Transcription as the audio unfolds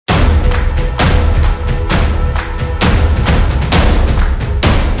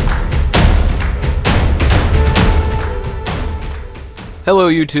Hello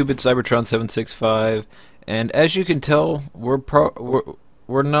YouTube, it's Cybertron765, and as you can tell,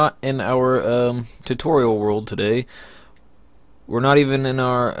 we're not in our tutorial world today. We're not even in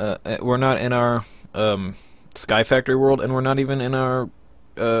our Sky Factory world, and we're not even in our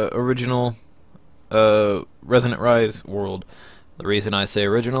original Resonant Rise world. The reason I say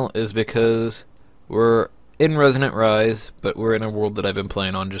original is because we're in Resonant Rise, but we're in a world that I've been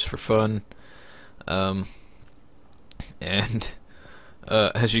playing on just for fun. And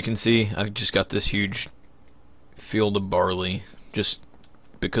as you can see, I've just got this huge field of barley just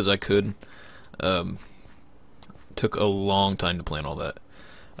because I could. Took a long time to plant all that.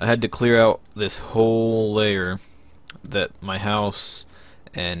 I had to clear out this whole layer that my house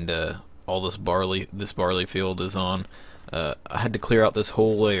and all this barley field is on. I had to clear out this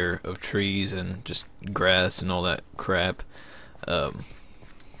whole layer of trees and just grass and all that crap.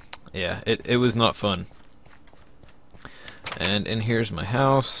 Yeah, it was not fun. And here's my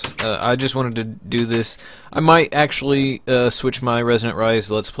house. I just wanted to do this. I might actually switch my Resonant Rise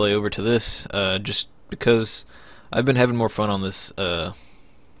Let's Play over to this, just because I've been having more fun on this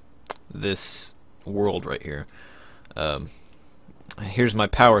this world right here. Here's my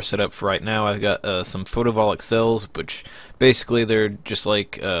power setup for right now. I've got some photovoltaic cells, which basically they're just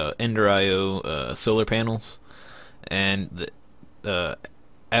like Ender IO solar panels, and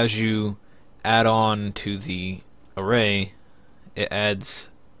as you add on to the array, it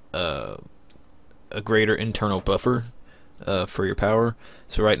adds a greater internal buffer for your power.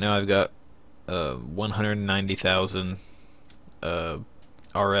 So right now I've got 190,000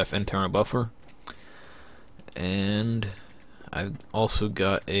 RF internal buffer, and I've also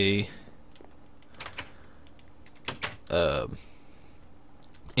got a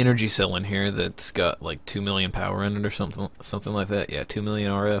energy cell in here that's got like 2 million power in it or something like that. Yeah, 2 million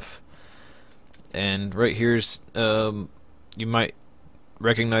RF. And right here's you might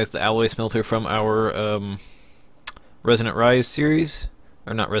recognize the alloy smelter from our Resonant Rise series,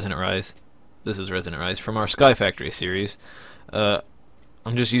 or not Resonant Rise. This is Resonant Rise from our Sky Factory series. I'm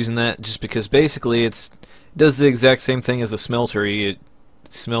just using that just because basically it does the exact same thing as a smeltery. It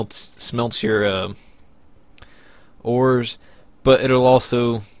smelts your ores, but it'll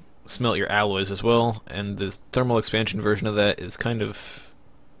also smelt your alloys as well. And the thermal expansion version of that is kind of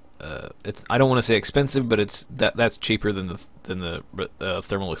I don't want to say expensive, but that's cheaper than the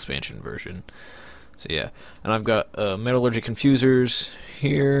thermal expansion version. So yeah, and I've got metallurgy confusers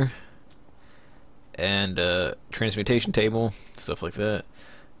here, and transmutation table, stuff like that.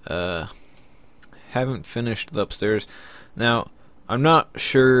 Haven't finished the upstairs. Now I'm not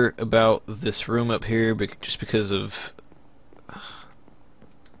sure about this room up here, just because of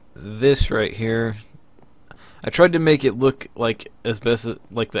this right here. I tried to make it look like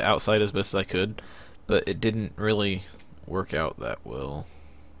like the outside as best as I could, but it didn't really work out that well.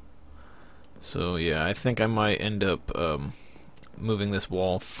 So yeah, I think I might end up moving this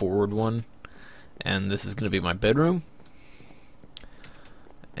wall forward one, and this is going to be my bedroom.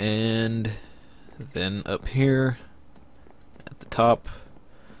 And then up here at the top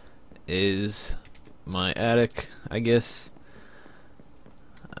is my attic, I guess.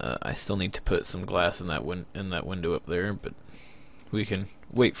 I still need to put some glass in that window up there, but we can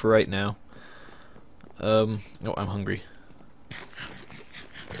wait for right now. Oh, I'm hungry.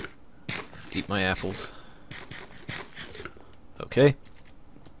 Eat my apples. Okay.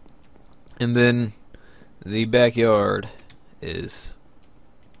 And then the backyard is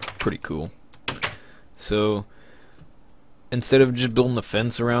pretty cool. So instead of just building a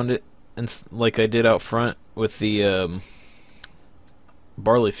fence around it, and like I did out front with the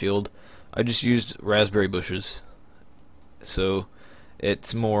barley field, I just used raspberry bushes, so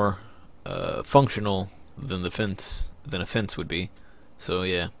it's more functional than a fence would be. So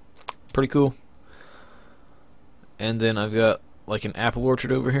yeah, pretty cool. And then I've got like an apple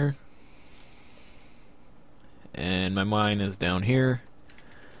orchard over here, and my mine is down here,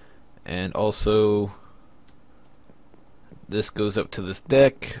 and also this goes up to this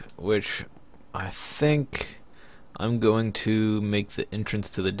deck, which I think I'm going to make the entrance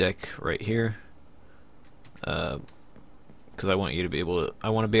to the deck right here, because I want to be able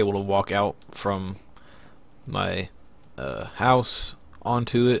to walk out from my house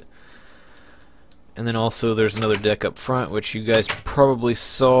onto it. And then also there's another deck up front, which you guys probably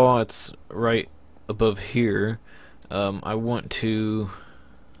saw. It's right above here. I want to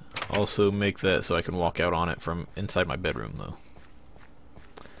also make that so I can walk out on it from inside my bedroom, though.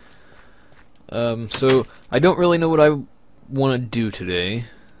 So I don't really know what I want to do today.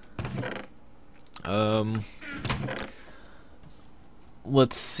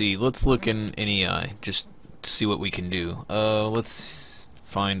 Let's see. Let's look in NEI. Just see what we can do. Let's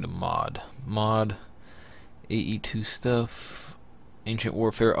find a mod. Mod, AE2 stuff, Ancient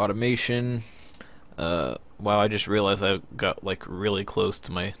Warfare automation. Wow, I just realized I got like really close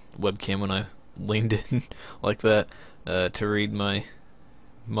to my webcam when I leaned in like that to read my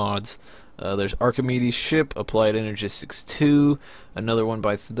mods. There's Archimedes ship, applied energistics 2, another one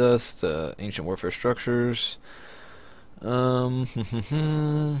bites the dust, ancient warfare structures. Now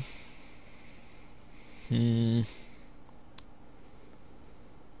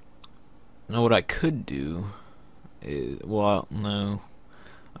what I could do is, well, no,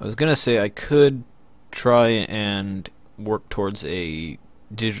 I was gonna say I could try and work towards a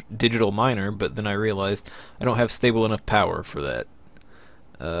digital miner, but then I realized I don't have stable enough power for that.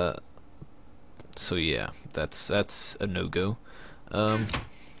 So yeah, that's a no-go.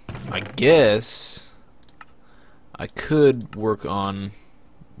 I guess I could work on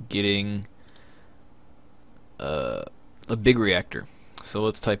getting a big reactor. So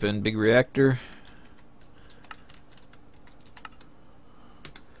let's type in big reactor,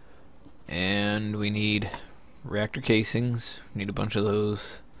 and we need reactor casings. We need a bunch of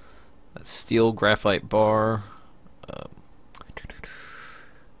those. That's steel graphite bar.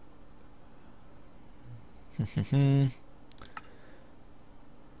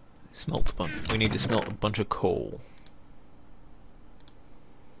 Smelt a bunch. We need to smelt a bunch of coal.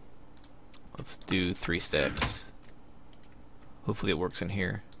 Let's do 3 stacks. Hopefully it works in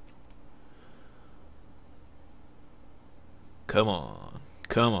here. Come on.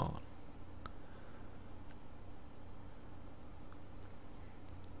 Come on.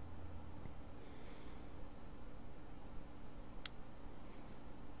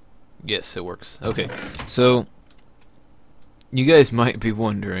 Yes, it works. Okay, so you guys might be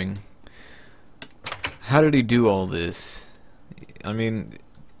wondering, how did he do all this? I mean,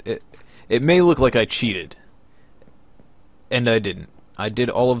 it may look like I cheated, and I didn't. I did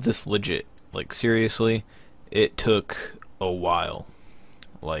all of this legit. Like, seriously, it took a while.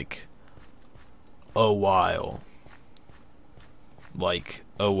 Like, a while. Like,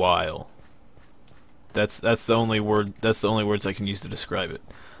 a while. That's the only word. That's the only words I can use to describe it.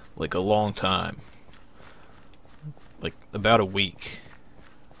 Like a long time. Like about a week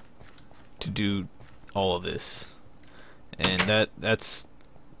to do all of this. And that's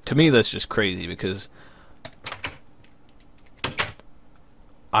to me that's just crazy, because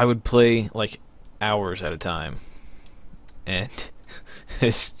I would play like hours at a time. And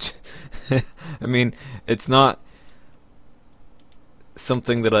it's just, I mean, it's not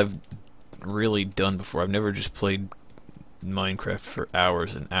something that I've really done before. I've never just played Minecraft for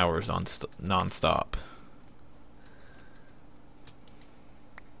hours and hours on non-stop.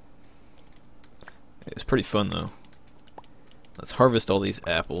 It's pretty fun though. Let's harvest all these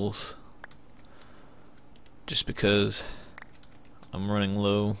apples, just because I'm running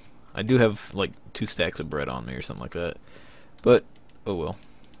low. I do have like 2 stacks of bread on me or something like that, but oh well.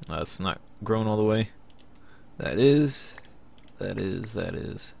 That's not grown all the way. That is.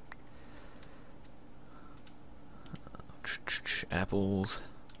 Apples.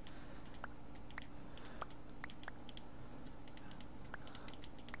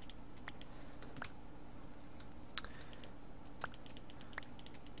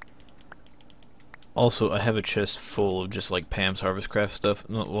 Also, I have a chest full of just like Pam's Harvest Craft stuff.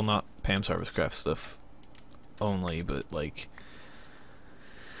 No, well, not Pam's Harvest Craft stuff only, but like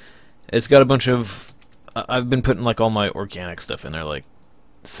it's got a bunch of. I've been putting like all my organic stuff in there, like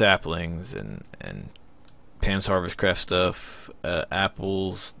saplings and Pam's Harvest Craft stuff,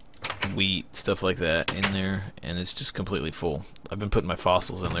 apples, wheat, stuff like that in there, and it's just completely full. I've been putting my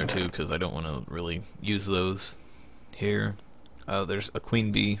fossils in there too, because I don't want to really use those here. There's a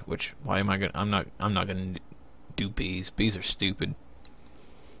queen bee, which why am I gonna? I'm not gonna do bees. Bees are stupid.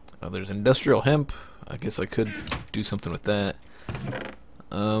 There's industrial hemp. I guess I could do something with that.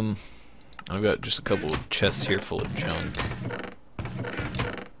 I've got just a couple of chests here full of junk.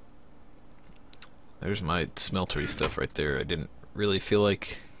 There's my smeltery stuff right there. I didn't really feel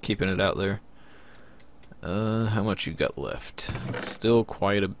like keeping it out there. How much you got left? Still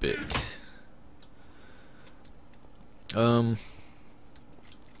quite a bit. I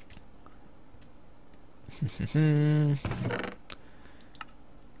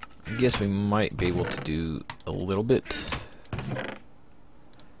guess we might be able to do a little bit.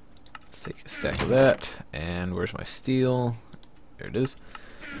 Let's take a stack of that. And where's my steel? There it is.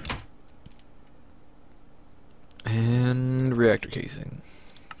 And reactor casing.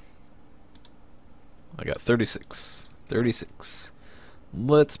 I got 36. 36.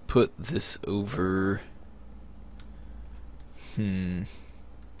 Let's put this over. Can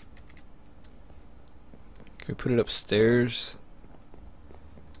we put it upstairs?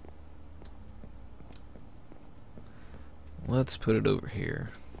 let's put it over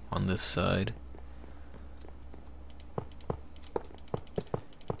here on this side.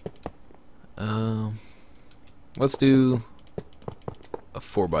 Let's do a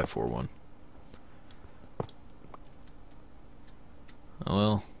 4x4 one. Oh,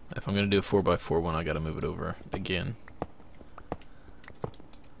 well, if I'm gonna do a 4x4 one, I gotta move it over again.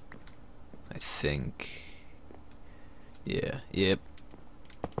 I think. Yeah, yep.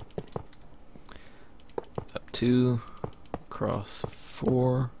 Up 2, across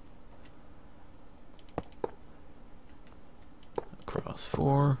 4, across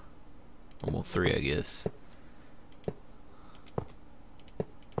 4, well 3 I guess,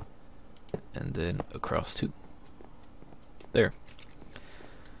 and then across 2. There.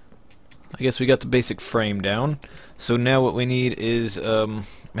 I guess we got the basic frame down. So now what we need is,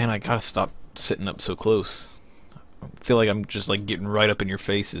 man, I gotta stop sitting up so close. I feel like I'm just like getting right up in your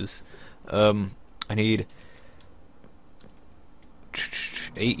faces. I need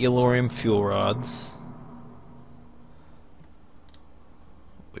 8 Yellorium fuel rods,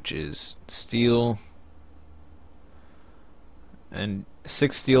 which is steel, and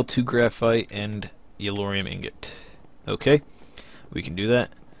 6 steel, 2 graphite, and Yellorium ingot. Okay, we can do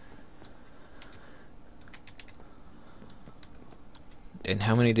that. And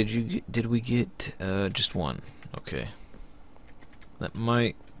how many did we get? Just 1. Okay, that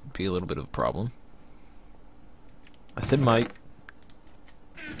might be a little bit of a problem. I said might.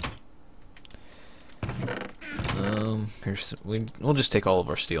 We'll just take all of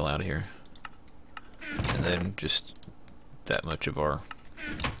our steel out of here, and then just that much of our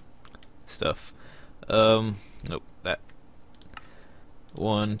stuff. Nope, that.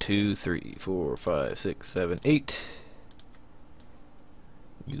 1, 2, 3, 4, 5, 6, 7, 8.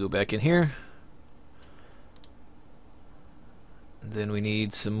 You go back in here. Then we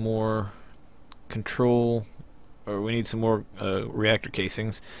need some more control, or we need some more reactor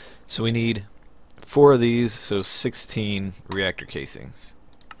casings. So we need 4 of these, so 16 reactor casings.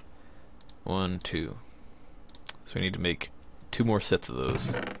 1, 2. So we need to make 2 more sets of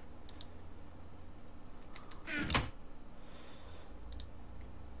those.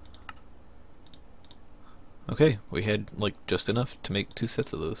 Okay, we had like just enough to make 2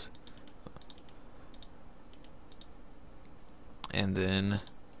 sets of those. And then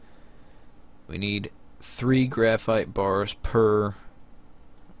we need 3 graphite bars per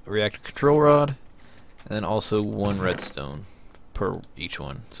reactor control rod, and then also 1 redstone per each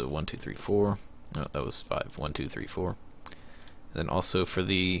one. So 1, 2, 3, 4. No, that was 5. 1, 2, 3, 4. And then also for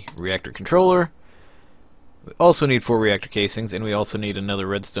the reactor controller, we also need 4 reactor casings, and we also need another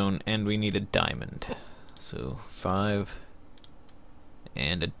redstone, and we need a diamond. So 5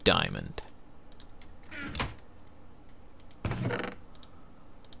 and a diamond.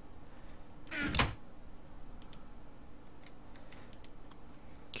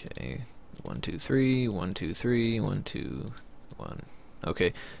 Okay, 1, 2, 3, 1, 2, 3, 1, 2, 1.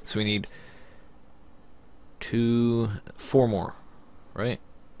 Okay, so we need 4 more, right?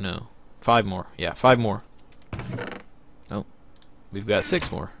 No, 5 more. Yeah, 5 more. Oh, we've got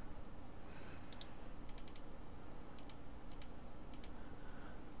 6 more.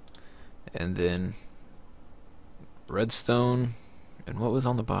 And then redstone, and what was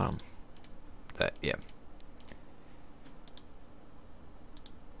on the bottom? That, yeah.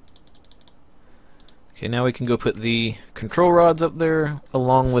 Okay, now we can go put the control rods up there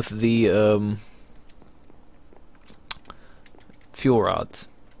along with the fuel rods.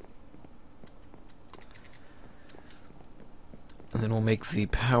 And then we'll make the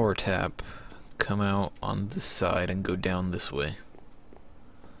power tap come out on this side and go down this way.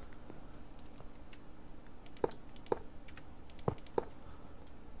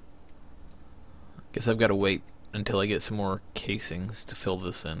 Guess I've got to wait until I get some more casings to fill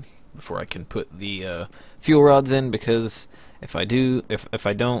this in before I can put the fuel rods in, because if I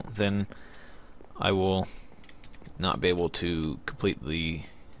don't, then I will not be able to complete the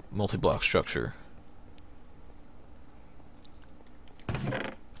multi-block structure.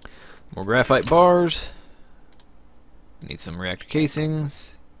 More graphite bars. Need some reactor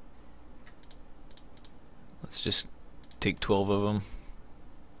casings. Let's just take 12 of them.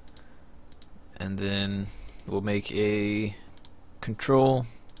 And then we'll make a controller.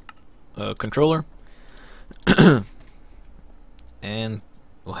 And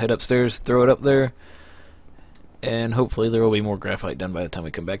we'll head upstairs, throw it up there, and hopefully there will be more graphite done by the time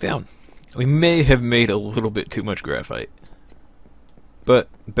we come back down. We may have made a little bit too much graphite, but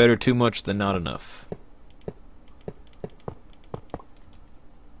better too much than not enough.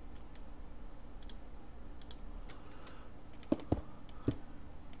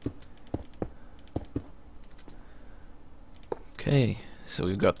 Okay, so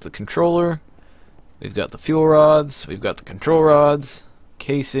we've got the controller, we've got the fuel rods, we've got the control rods,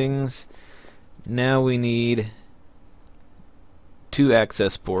 casings. Now we need 2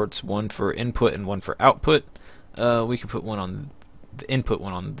 access ports, one for input and one for output. We can put one on the input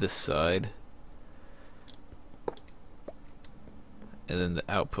one on this side, and then the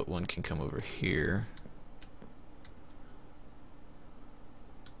output one can come over here.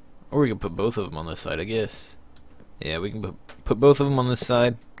 Or we can put both of them on this side, I guess. Yeah, we can put both of them on this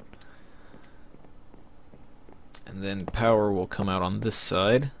side. And then power will come out on this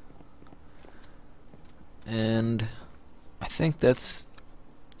side. And I think that's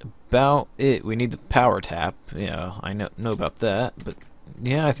about it. We need the power tap. Yeah, I know about that, but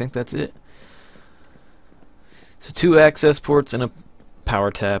yeah, I think that's it. So 2 access ports and a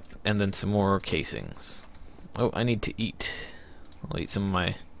power tap, and then some more casings. Oh, I need to eat. I'll eat some of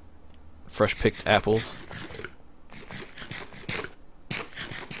my fresh picked apples.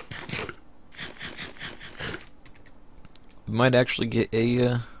 We might actually get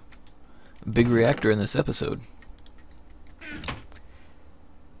a big reactor in this episode.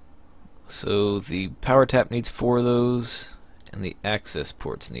 So the power tap needs 4 of those, and the access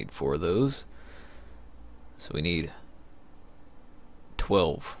ports need 4 of those. So we need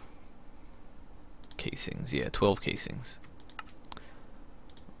 12 casings. Yeah, 12 casings.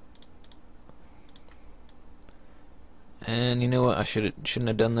 And you know what? I shouldn't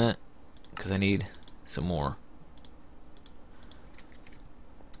have done that, because I need some more.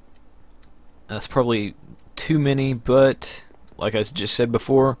 That's probably too many, but like I just said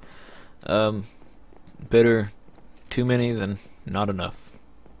before, better too many than not enough.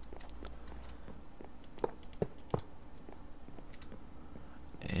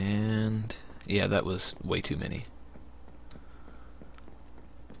 And yeah, that was way too many.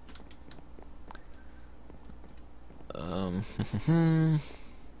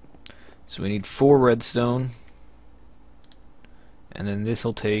 So we need 4 redstone, and then this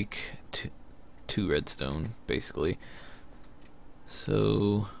will take 2 redstone, basically.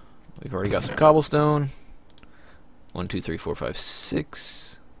 So we've already got some cobblestone. 1, 2, 3, 4, 5,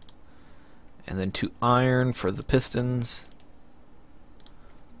 6, and then 2 iron for the pistons.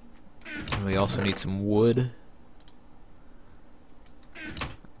 And we also need some wood,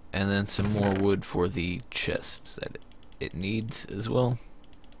 and then some more wood for the chests that it needs as well.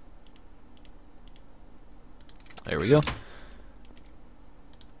 There we go.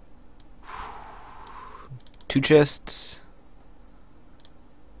 2 chests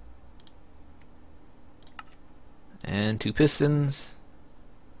and 2 pistons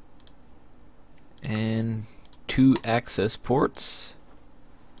and 2 access ports,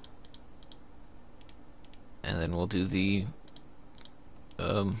 and then we'll do the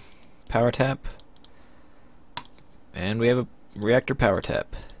power tap, and we have a reactor power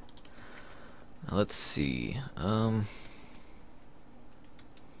tap. Now let's see.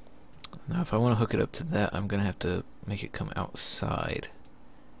 Now if I want to hook it up to that, I'm gonna have to make it come outside.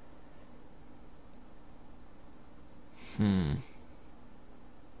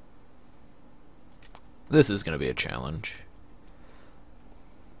 This is gonna be a challenge.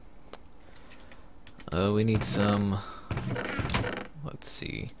 We need some, let's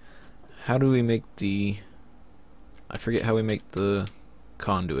see, how do we make the, I forget how we make the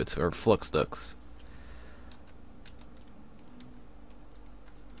conduits or flux ducts.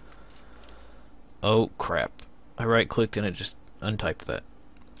 Oh crap, I right clicked and it just untyped that.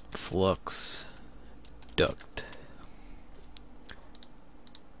 Flux duct.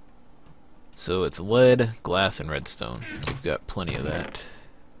 So it's lead, glass, and redstone. We've got plenty of that.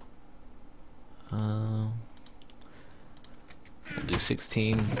 We'll do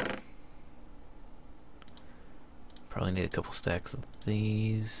 16. Probably need a couple stacks of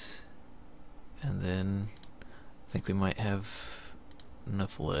these. And then I think we might have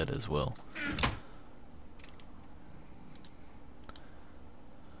enough lead as well.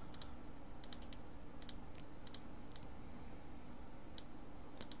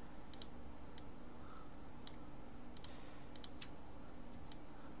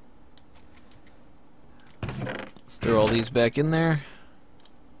 Let's throw all these back in there.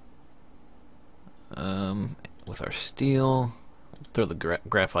 With our steel, throw the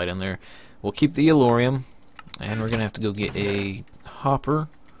graphite in there. We'll keep the yellorium, and we're gonna have to go get a hopper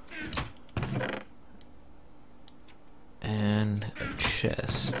and a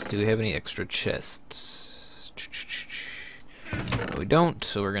chest. Do we have any extra chests? No, we don't,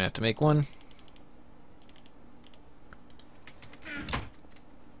 so we're gonna have to make one.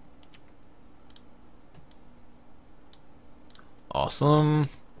 Awesome.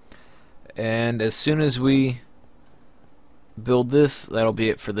 And as soon as we build this, that'll be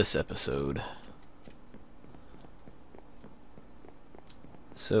it for this episode.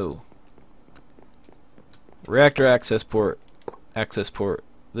 So, reactor access port,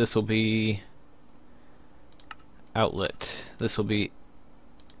 this will be outlet, this will be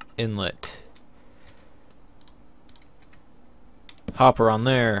inlet, hopper on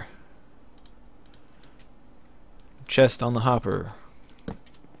there, chest on the hopper,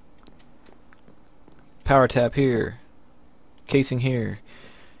 power tap here, casing here,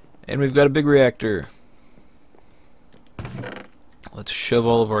 and we've got a big reactor. Let's shove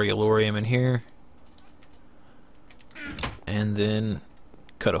all of our yellorium in here, and then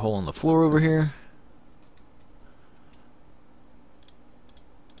cut a hole in the floor over here.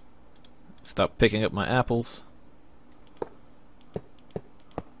 Stop picking up my apples.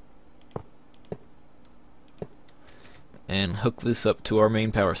 And hook this up to our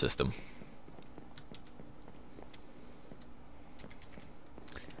main power system.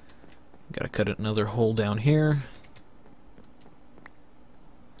 Gotta cut another hole down here.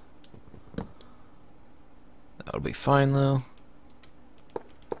 That'll be fine though.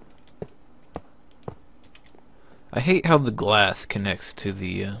 I hate how the glass connects to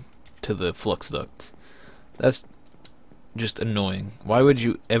the flux ducts. That's just annoying. Why would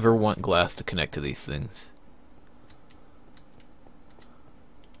you ever want glass to connect to these things?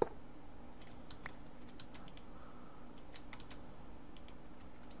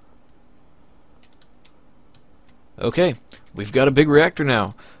 Okay, we've got a big reactor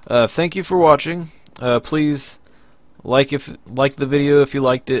now. Thank you for watching. Please like the video if you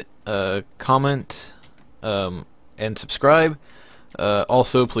liked it. Comment and subscribe.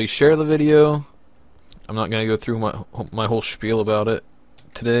 Also, please share the video. I'm not going to go through my whole spiel about it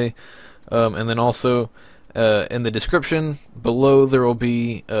today. And then also, in the description below, there will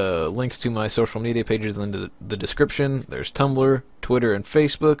be links to my social media pages in the description. There's Tumblr, Twitter, and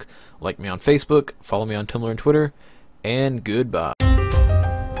Facebook. Like me on Facebook, follow me on Tumblr and Twitter, and goodbye.